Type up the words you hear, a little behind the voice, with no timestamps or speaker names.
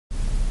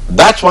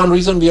That's one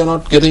reason we are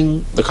not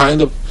getting the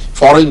kind of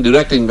foreign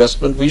direct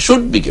investment we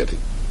should be getting,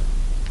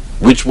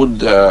 which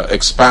would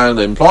expand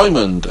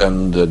employment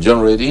and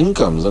generate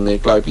incomes and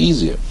make life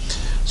easier.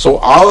 So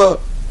our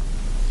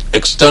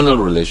external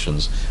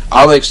relations,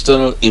 our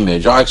external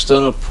image, our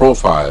external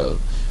profile,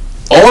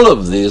 all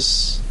of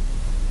this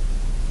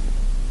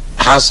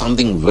has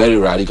something very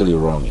radically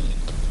wrong in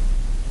it.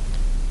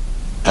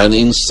 And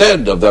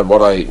instead of that,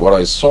 what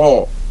I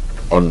saw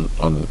on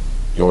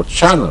your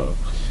channel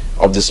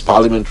of this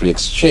parliamentary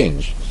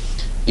exchange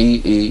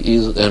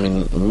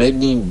made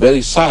me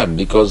very sad,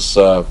 because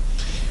the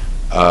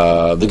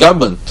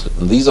government,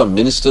 these are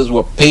ministers who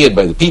are paid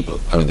by the people.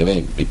 I mean, they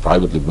may be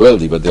privately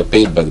wealthy, but they're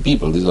paid by the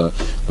people. The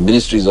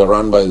ministries are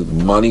run by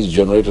monies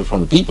generated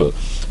from the people.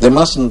 They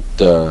must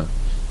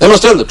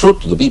tell the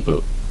truth to the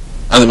people,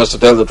 and they must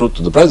tell the truth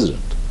to the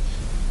president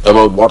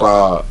about what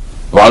our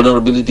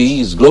vulnerability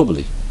is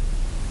globally,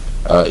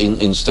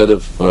 instead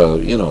of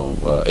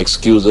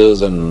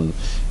excuses and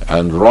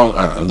wrong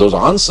and those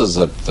answers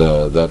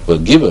that were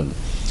given.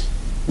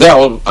 They're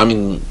all,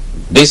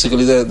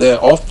 basically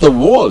they're off the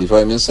wall, if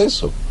I may say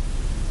so.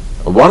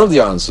 One of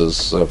the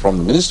answers from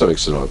the Minister of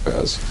External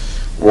Affairs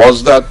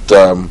was that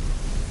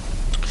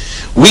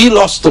we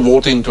lost the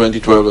vote in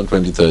 2012 and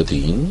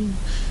 2013,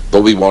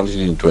 though we won it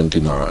in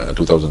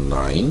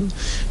 2009,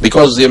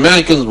 because the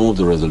Americans moved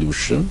the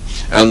resolution,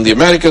 and the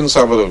Americans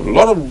have a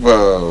lot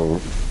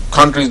of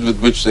countries with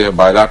which they have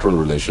bilateral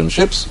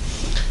relationships,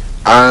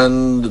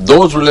 and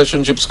those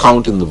relationships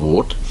count in the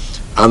vote,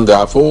 and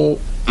therefore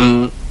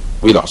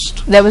we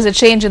lost. There was a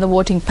change in the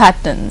voting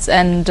patterns,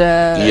 and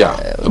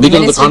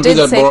because the country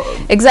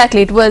that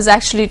exactly, it was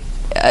actually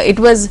it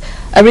was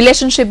a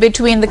relationship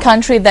between the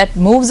country that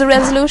moves the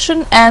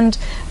resolution and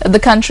the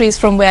countries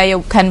from where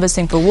you're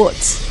canvassing for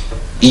votes.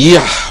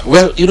 Yeah,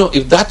 well,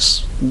 if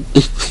that's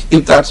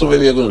the way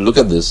we are going to look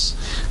at this,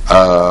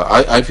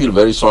 I feel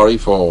very sorry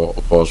for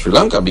Sri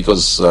Lanka,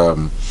 because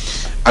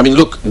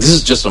look, this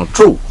is just not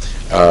true.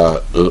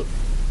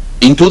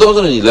 In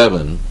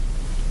 2011,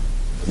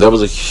 there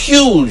was a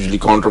hugely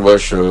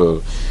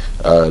controversial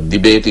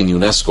debate in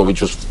UNESCO,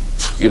 which was,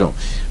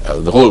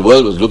 the whole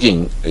world was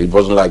looking. It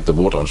wasn't like the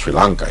vote on Sri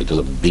Lanka. It was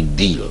a big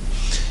deal,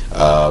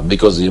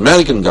 because the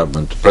American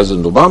government,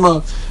 President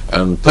Obama,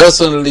 and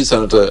personally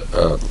Secretary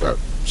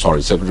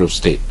of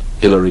State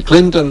Hillary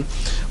Clinton,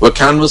 were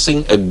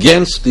canvassing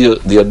against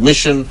the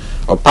admission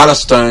of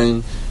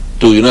Palestine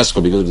to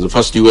UNESCO, because it was the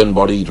first UN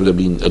body it would have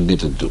been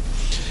admitted to.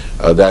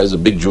 There is a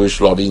big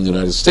Jewish lobby in the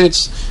United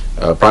States.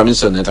 Prime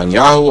Minister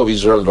Netanyahu of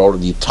Israel had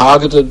already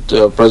targeted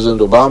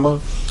President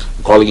Obama,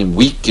 calling him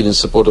weak in his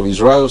support of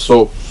Israel.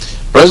 So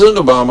President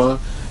Obama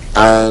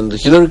and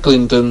Hillary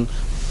Clinton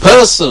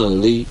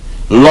personally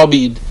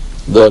lobbied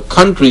the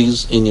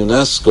countries in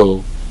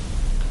UNESCO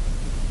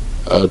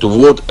to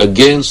vote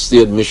against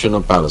the admission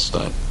of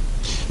Palestine.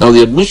 Now,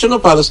 the admission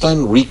of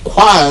Palestine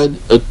required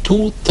a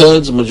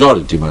 2/3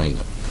 majority,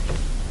 Mahina.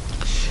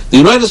 The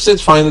United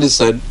States finally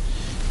said,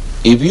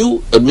 if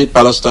you admit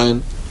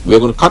Palestine, we are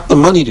going to cut the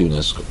money to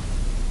UNESCO.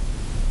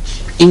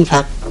 In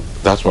fact,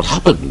 that's what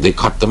happened. They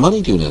cut the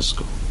money to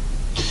UNESCO.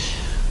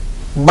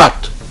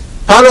 But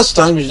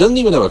Palestine, which doesn't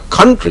even have a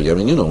country,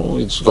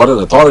 it's got an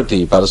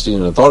authority,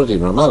 Palestinian Authority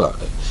in Ramallah.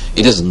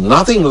 It is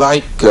nothing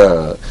like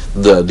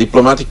the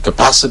diplomatic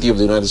capacity of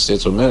the United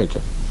States of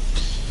America.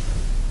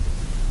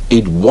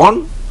 It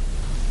won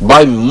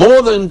by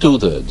more than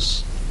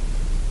 2/3.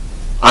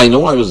 I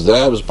know, I was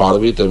there, I was part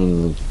of it.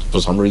 For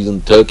some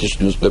reason, Turkish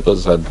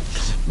newspapers had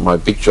my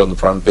picture on the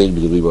front page,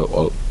 because we were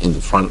all in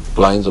the front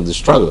lines of the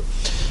struggle.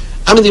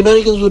 The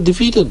Americans were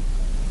defeated,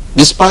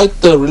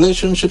 despite the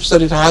relationships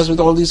that it has with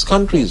all these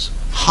countries.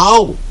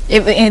 How?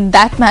 In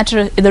that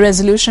matter, the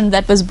resolution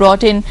that was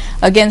brought in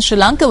against Sri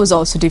Lanka was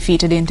also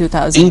defeated in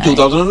 2009. In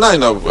 2009.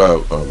 Now,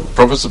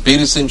 Professor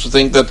Piri seems to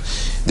think that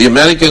the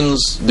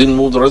Americans didn't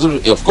move the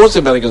resolution. Of course the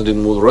Americans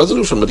didn't move the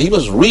resolution, but he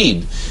must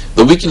read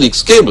the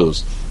WikiLeaks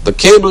cables. The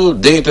cable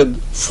dated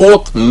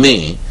 4th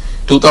May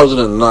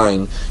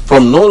 2009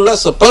 from no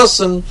less a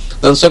person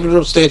than Secretary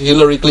of State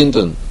Hillary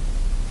Clinton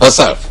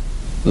herself,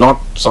 not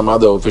some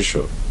other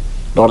official,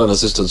 not an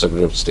Assistant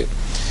Secretary of State,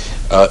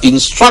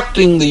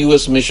 instructing the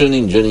US mission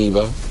in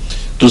Geneva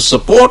to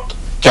support,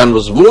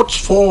 canvass votes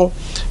for,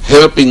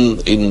 help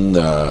in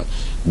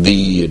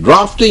the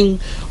drafting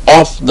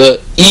of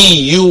the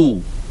EU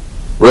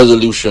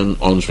resolution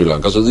on Sri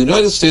Lanka. So the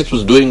United States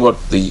was doing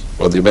what the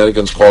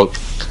Americans call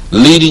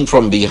leading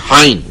from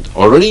behind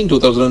already in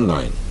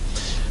 2009.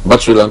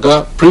 But Sri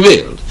Lanka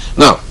prevailed.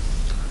 Now,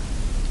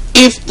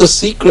 if the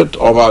secret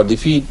of our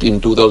defeat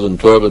in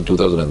 2012 and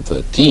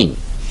 2013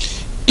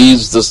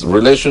 is this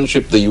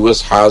relationship the US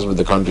has with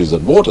the countries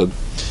that voted,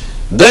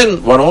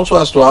 then one also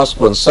has to ask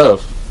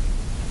oneself,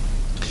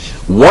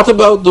 what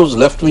about those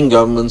left-wing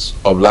governments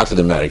of Latin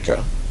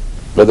America,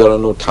 where there are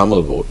no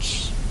Tamil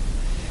votes,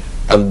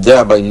 and they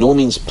are by no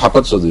means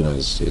puppets of the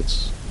United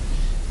States?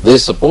 They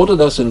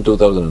supported us in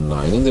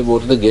 2009 and they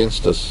voted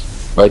against us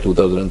by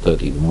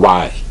 2013.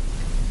 Why?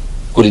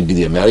 Could it be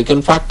the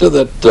American factor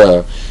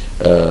that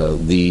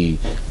the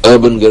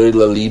urban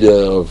guerrilla leader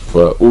of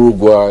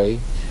Uruguay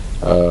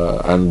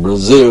and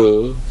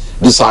Brazil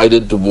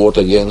decided to vote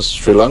against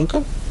Sri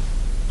Lanka?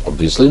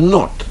 Obviously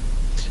not.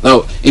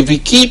 Now, if we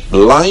keep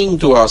lying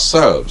to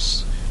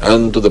ourselves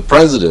and to the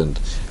president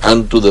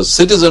and to the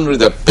citizenry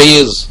that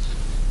pays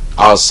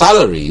our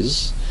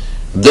salaries,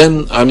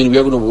 then, I mean, we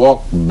are going to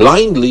walk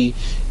blindly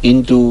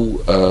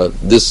into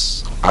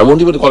this, I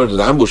won't even call it an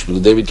ambush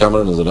because David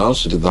Cameron has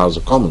announced it in the House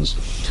of Commons,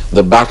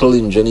 the battle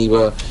in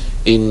Geneva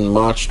in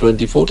March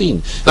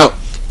 2014. Now,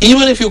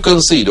 even if you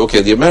concede,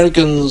 okay, the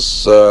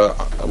Americans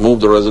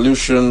moved the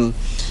resolution,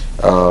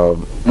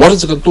 what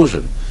is the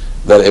conclusion?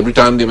 That every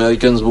time the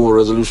Americans move a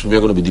resolution, we are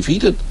going to be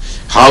defeated?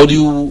 How do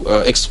you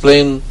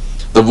explain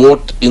the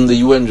vote in the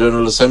UN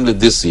General Assembly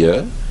this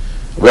year,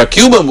 where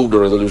Cuba moved a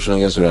resolution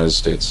against the United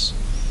States?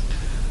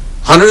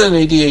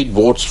 188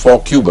 votes for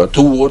Cuba,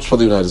 2 votes for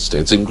the United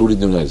States, including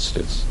the United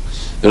States.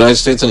 The United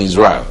States and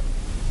Israel.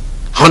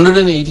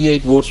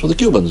 188 votes for the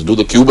Cubans. Do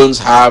the Cubans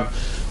have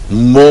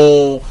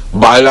more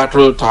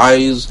bilateral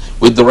ties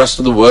with the rest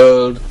of the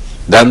world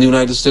than the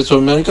United States of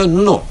America?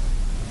 No,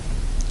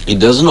 it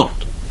does not.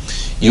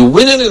 You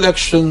win an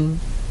election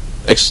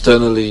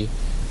externally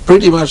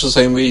pretty much the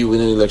same way you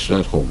win an election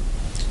at home.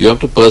 You have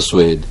to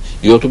persuade,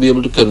 you have to be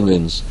able to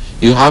convince,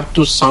 you have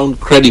to sound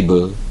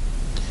credible,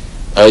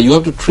 you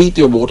have to treat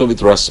your voter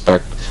with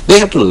respect, they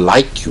have to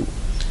like you.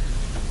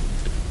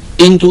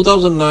 In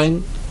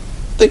 2009,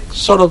 they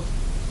sort of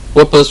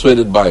were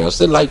persuaded by us,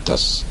 they liked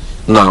us.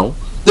 Now,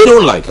 they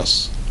don't like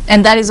us.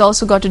 And that is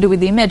also got to do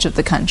with the image of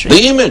the country.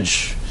 The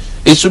image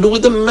is to do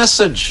with the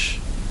message.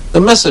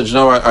 The message.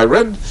 Now, I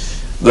read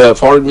the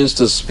foreign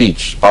minister's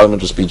speech,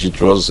 parliamentary speech,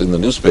 it was in the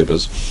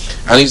newspapers,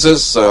 and he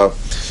says,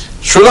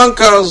 Sri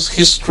Lanka's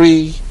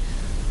history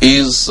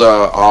is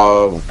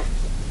our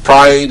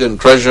pride and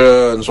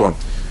treasure and so on.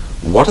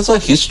 What has our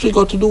history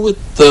got to do with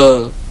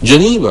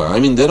Geneva? I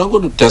mean, they're not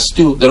going to test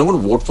you, they're not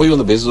going to vote for you on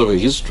the basis of a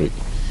history.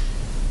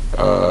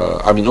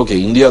 I mean, okay,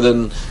 India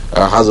then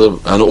has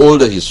an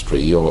older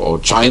history, or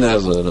China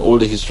has an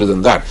older history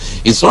than that.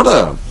 It's not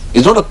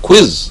a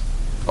quiz,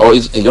 or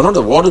you're not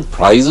awarded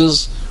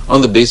prizes on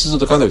the basis of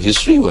the kind of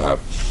history you have.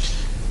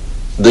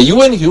 The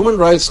UN Human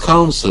Rights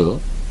Council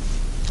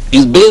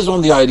is based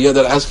on the idea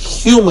that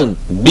as human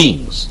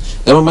beings,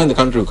 never mind the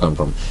country you come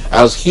from,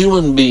 as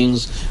human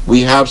beings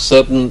we have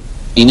certain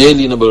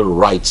inalienable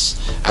rights,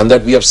 and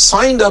that we have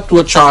signed up to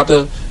a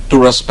charter to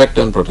respect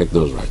and protect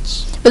those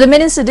rights. But the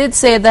minister did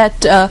say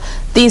that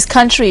these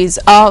countries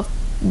are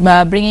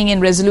bringing in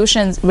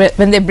resolutions.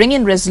 When they bring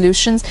in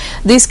resolutions,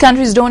 these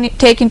countries don't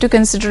take into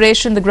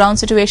consideration the ground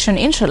situation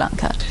in Sri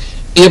Lanka.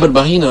 Yeah, but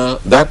Mahina,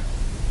 that,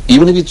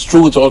 even if it's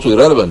true, it's also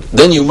irrelevant.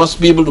 Then you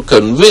must be able to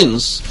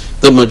convince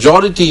the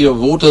majority of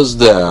voters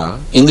there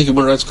in the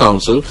Human Rights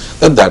Council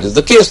that that is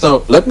the case.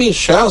 Now, let me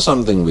share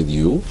something with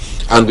you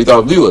and with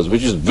our viewers,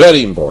 which is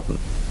very important.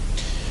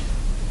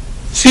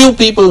 Few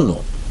people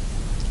know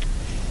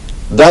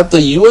that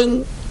the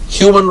UN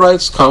Human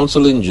Rights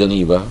Council in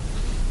Geneva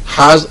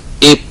has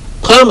a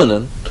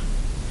permanent,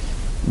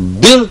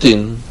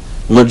 built-in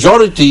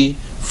majority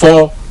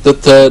for the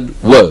third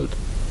world.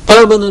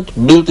 Permanent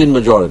built-in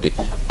majority.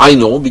 I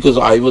know because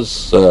I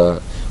was I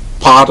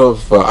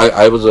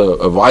was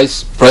a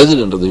vice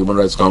president of the Human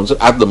Rights Council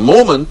at the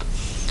moment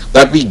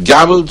that we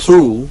gavelled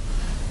through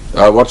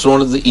what's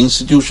known as the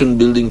institution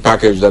building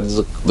package, that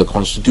is the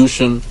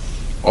constitution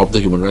of the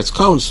Human Rights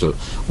Council.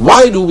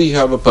 Why do we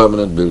have a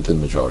permanent built-in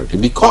majority?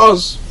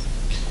 Because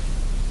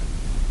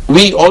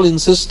we all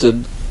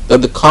insisted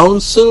that the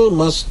council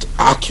must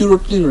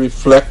accurately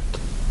reflect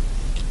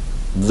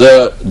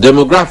the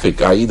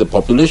demographic, i.e. the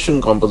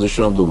population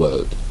composition of the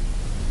world.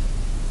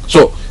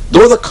 So,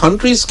 though the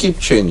countries keep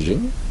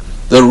changing,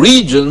 the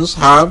regions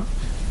have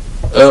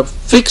a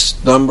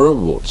fixed number of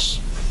votes.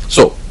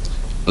 So,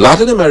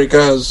 Latin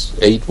America has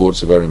 8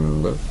 votes, if I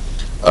remember.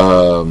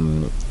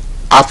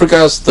 Africa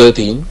has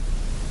 13.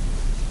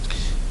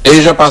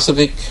 Asia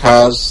Pacific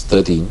has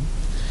 13.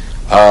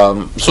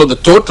 So the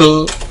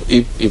total,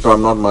 if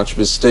I'm not much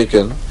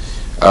mistaken,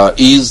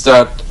 is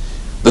that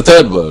the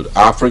third world,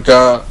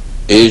 Africa,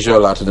 Asia,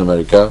 Latin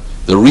America,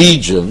 the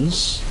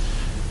regions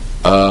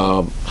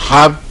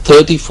have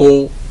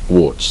 34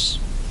 votes.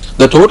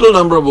 The total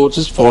number of votes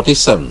is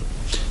 47.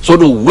 So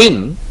to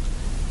win,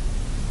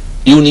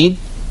 you need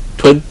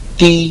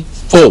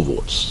 24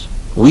 votes.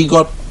 We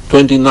got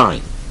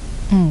 29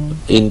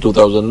 in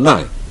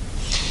 2009.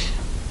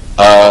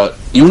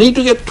 You need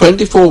to get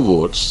 24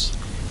 votes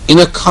in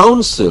a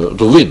council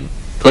to win.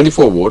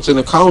 24 votes in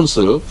a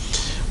council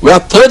where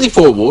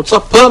 34 votes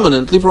are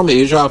permanently from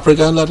Asia,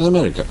 Africa and Latin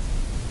America.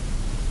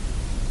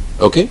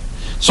 Okay?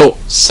 So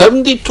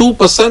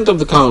 72% of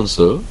the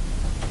council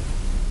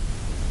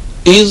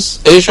is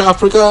Asia,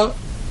 Africa,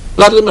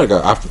 Latin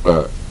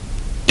America,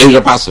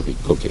 Asia Pacific.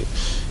 Okay,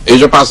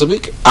 Asia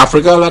Pacific,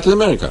 Africa, Latin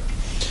America.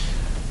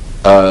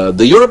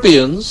 The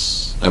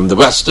Europeans and the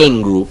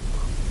Western group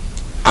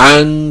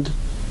and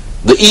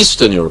the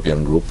Eastern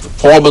European group, the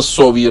former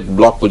Soviet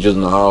bloc, which is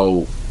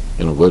now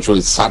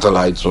virtually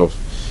satellites of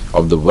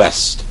the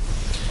West,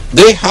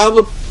 they have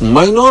a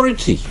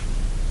minority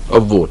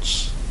of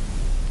votes.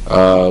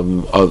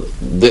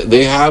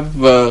 They have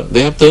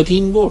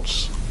 13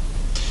 votes.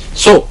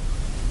 So,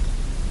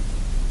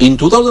 in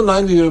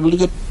 2009, we were able to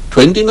get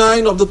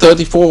 29 of the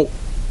 34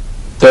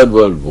 third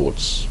world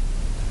votes.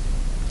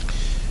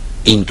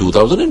 In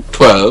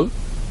 2012,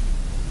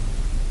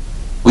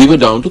 we were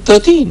down to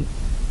 13.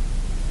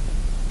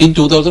 In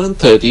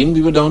 2013,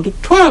 we were down to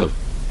 12.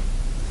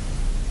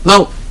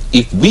 Now,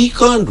 if we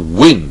can't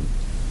win,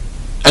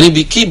 and if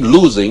we keep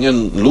losing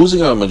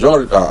our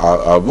majority,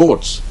 our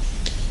votes,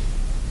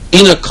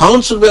 in a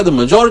council where the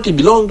majority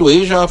belong to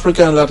Asia,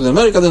 Africa and Latin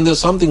America, then there's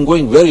something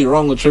going very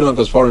wrong with Sri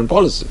Lanka's foreign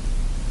policy.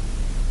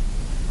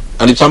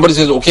 And if somebody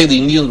says, okay, the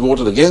Indians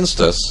voted against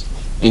us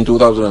in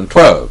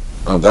 2012,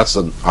 now that's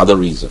another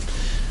reason.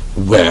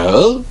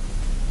 Well,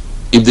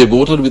 if they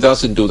voted with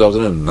us in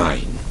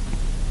 2009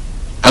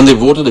 and they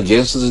voted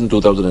against us in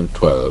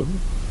 2012,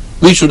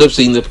 we should have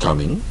seen that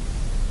coming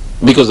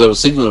because there were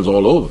signals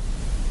all over.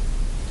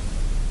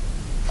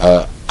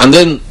 And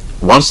then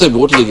once they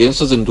voted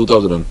against us in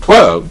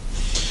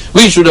 2012,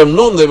 we should have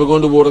known they were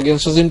going to vote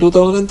against us in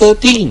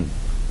 2013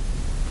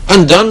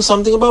 and done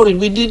something about it.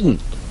 We didn't.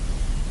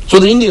 So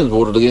the Indians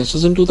voted against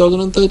us in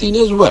 2013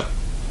 as well.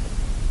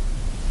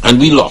 And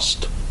we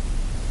lost.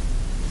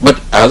 But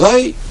as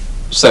I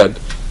said,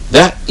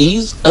 there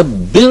is a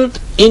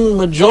built-in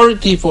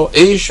majority for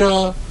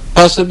Asia,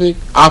 Pacific,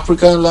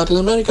 Africa and Latin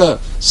America,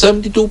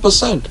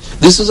 72%.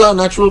 This is our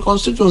natural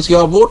constituency,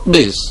 our vote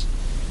base.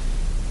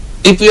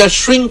 If we are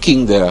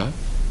shrinking there,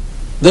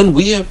 then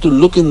we have to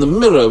look in the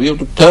mirror. We have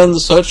to turn the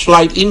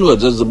searchlight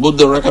inwards, as the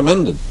Buddha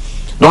recommended.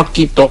 Not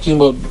keep talking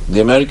about the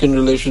American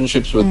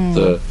relationships with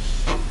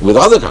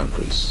other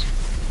countries.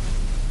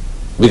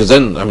 Because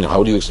then, I mean,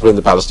 how do you explain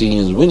the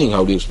Palestinians winning?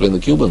 How do you explain the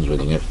Cubans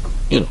winning?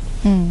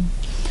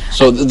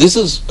 So this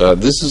is,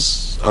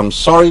 I'm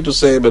sorry to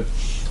say, but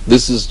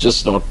this is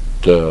just not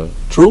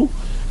true.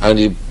 And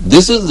if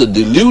this is the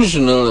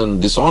delusional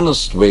and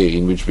dishonest way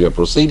in which we are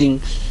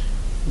proceeding,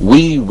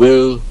 we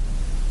will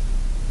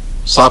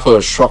suffer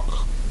a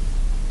shock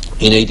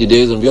in 80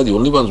 days, and we are the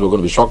only ones who are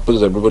going to be shocked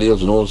because everybody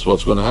else knows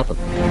what's going to happen.